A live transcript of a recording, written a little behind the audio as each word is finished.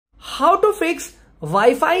how to fix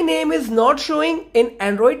Wi-Fi name is not showing in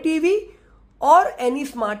Android TV or any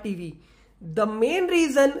smart TV. The main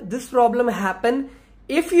reason this problem happen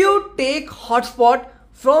if you take hotspot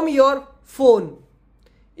from your phone.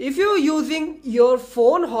 If you're using your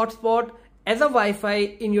phone hotspot as a Wi-Fi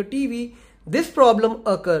in your TV, this problem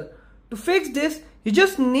occur. To fix this, you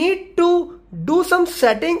just need to do some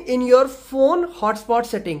setting in your phone hotspot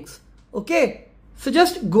settings. Okay, so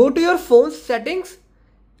just go to your phone settings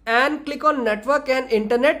and click on network and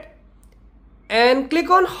internet and click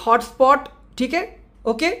on hotspot.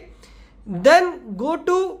 Okay, then go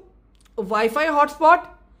to Wi-Fi hotspot.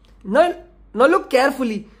 Now look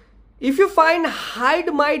carefully. If you find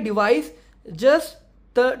hide my device, just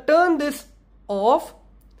turn this off.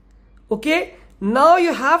 Okay, now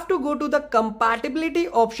you have to go to the compatibility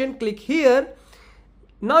option. Click here.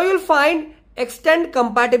 Now you'll find extend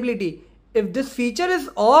compatibility. If this feature is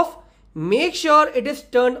off, make sure it is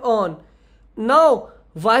turned on. Now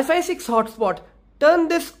Wi-Fi 6 hotspot, turn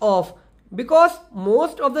this off because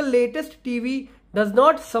most of the latest TV does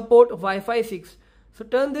not support Wi-Fi 6. So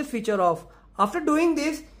turn this feature off. After doing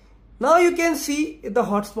this, now you can see the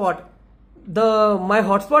hotspot. My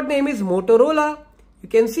hotspot name is Motorola. You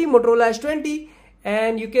can see Motorola S20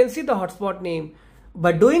 and you can see the hotspot name.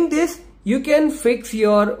 By doing this, you can fix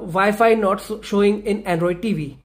your Wi-Fi not showing in Android TV.